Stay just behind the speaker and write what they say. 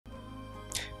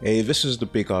Hey, this is the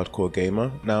Big Hardcore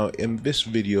Gamer. Now, in this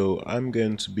video, I'm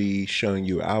going to be showing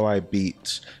you how I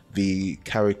beat the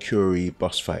Karakuri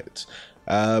boss fight.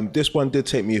 This one did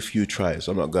take me a few tries,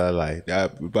 I'm not gonna lie,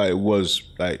 but it was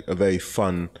like a very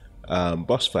fun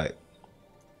boss fight.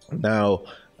 Now,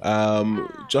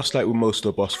 just like with most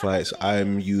of the boss fights,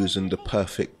 I'm using the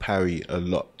perfect parry a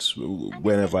lot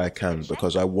whenever I can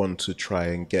because I want to try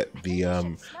and get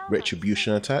the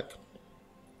retribution attack.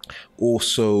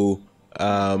 Also,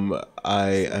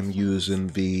 I am using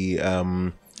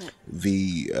the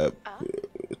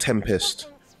Tempest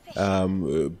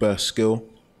burst skill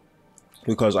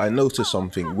because I noticed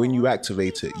something. When you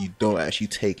activate it, you don't actually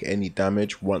take any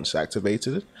damage once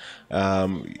activated,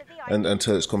 and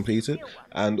until it's completed,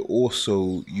 and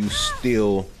also you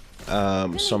steal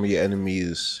some of your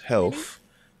enemies' health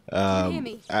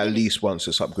at least once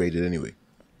it's upgraded anyway.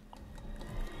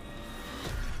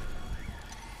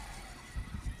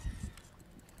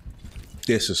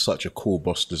 This is such a cool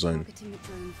boss design. Targeting the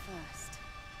drone first.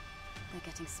 They're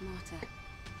getting smarter.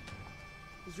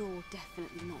 You're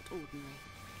definitely not ordinary.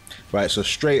 Right, so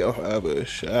straight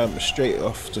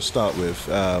off to start with,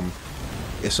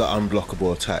 it's an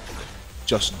unblockable attack.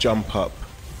 Just jump up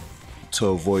to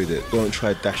avoid it. Don't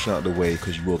try dashing out of the way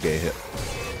because you will get hit.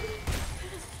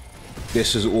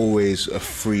 This is always a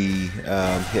free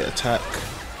hit attack.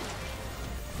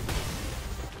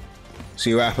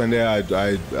 See what happened there?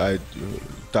 I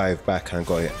dived back and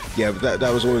got it. Yeah, but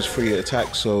that was always free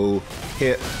attack. So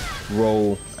hit,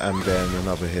 roll, and then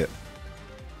another hit,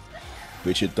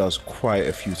 which it does quite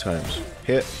a few times.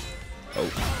 Hit,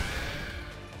 oh,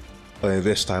 and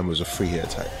this time was a free hit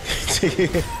attack.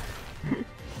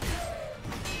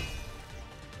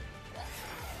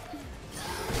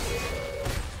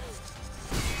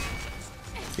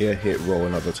 Yeah, hit, roll,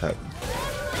 another attack.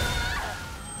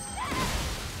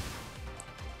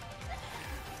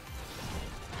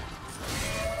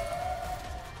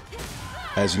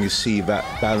 As you can see, that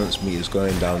balance meter is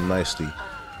going down nicely.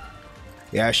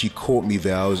 It actually caught me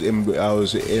there. I was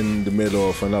in the middle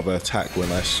of another attack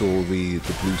when I saw the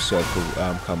blue circle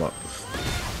come up.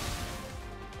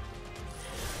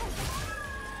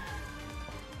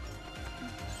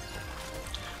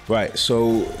 Right,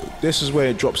 so this is where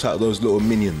it drops out those little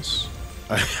minions.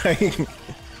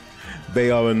 They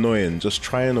are annoying. Just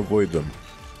try and avoid them.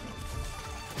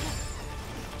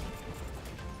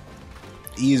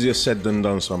 Easier said than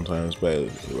done sometimes, but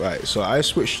right. So I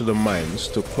switched to the mines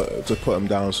to put them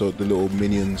down, so the little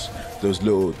minions, those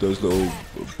little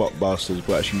bot bastards,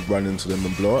 will actually run into them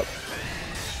and blow up.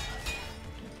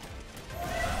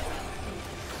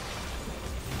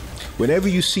 Whenever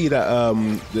you see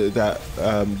that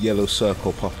yellow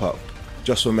circle pop up,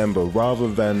 just remember, rather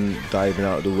than diving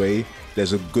out of the way,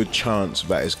 there's a good chance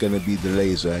that it's going to be the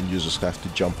laser, and you just have to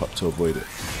jump up to avoid it.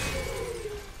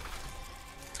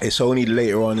 It's only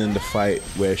later on in the fight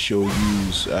where she'll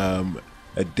use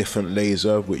a different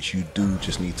laser, which you do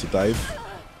just need to dive.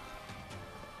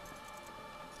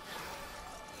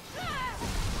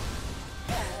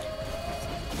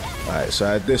 Alright, so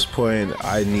at this point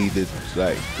I needed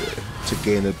to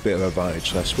gain a bit of advantage,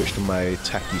 so I switched to my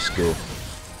tacky skill.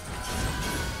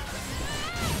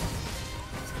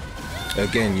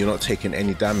 Again, you're not taking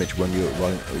any damage when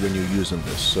you're using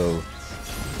this, so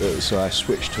I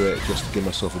switched to it just to give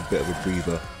myself a bit of a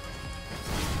breather.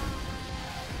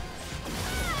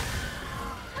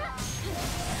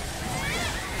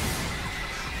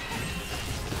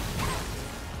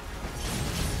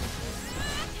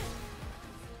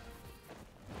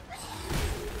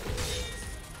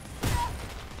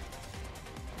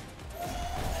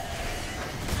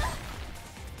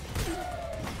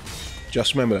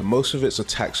 Just remember that most of its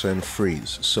attacks are in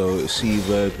freeze, so it's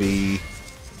either the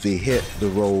hit, the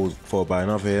roll followed by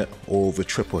another hit, or the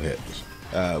triple hit,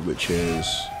 which is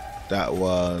that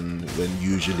one when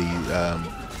usually an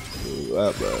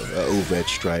overhead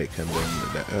strike and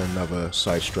then another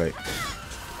side strike.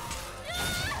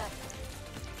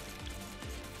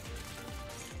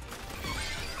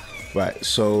 Right,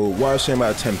 so what I was saying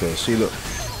about Tempest, see look,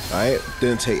 I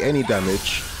didn't take any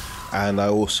damage, and I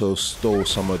also stole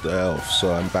some of the health,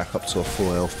 so I'm back up to a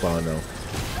full health bar now.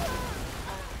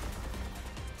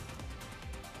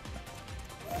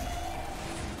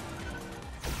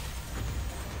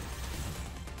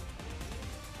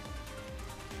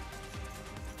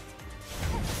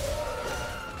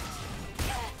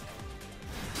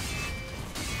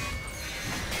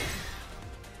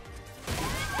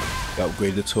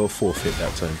 Upgraded to a 4th hit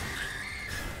that time.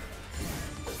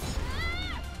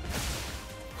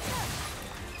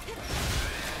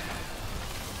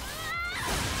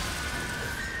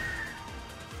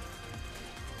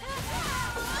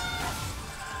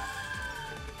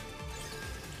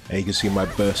 And you can see my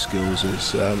burst skills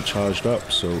is charged up.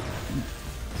 So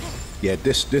yeah,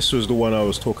 this was the one I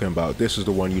was talking about. This is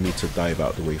the one you need to dive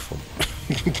out the way from.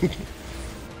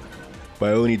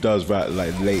 But it only does that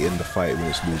like late in the fight when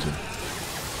it's losing.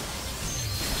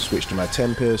 Switched to my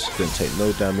Tempest, didn't take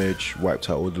no damage, wiped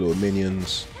out all the little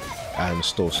minions, and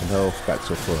stole some health, back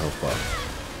to a full health bar.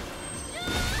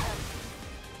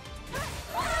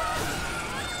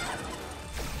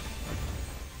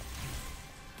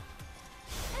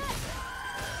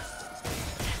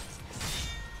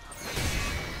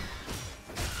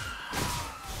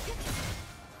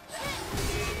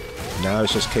 Now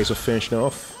it's just a case of finishing it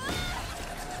off.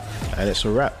 And it's a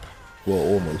wrap. Well,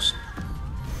 almost.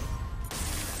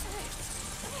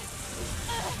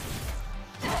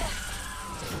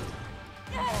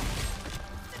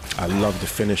 I love the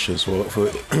finishes for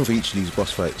each of these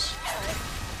boss fights.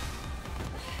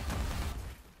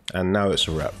 And now it's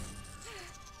a wrap.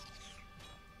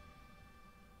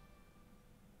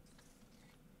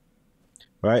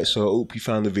 Right, so I hope you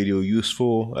found the video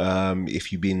useful.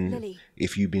 If you've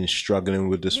been struggling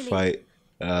with this fight,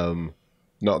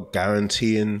 not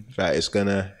guaranteeing that it's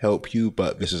gonna help you,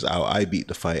 but this is how I beat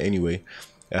the fight anyway.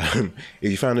 If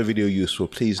you found the video useful,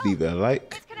 please leave it a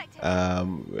like.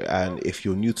 And if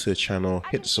you're new to the channel,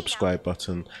 hit the subscribe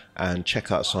button and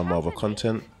check out some other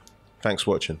content. Thanks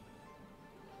for watching.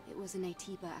 It was an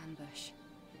Atiba ambush.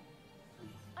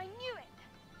 I knew it.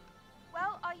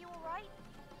 Well, are you all right?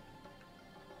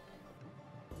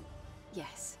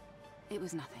 Yes, it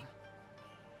was nothing.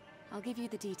 I'll give you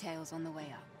the details on the way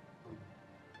up.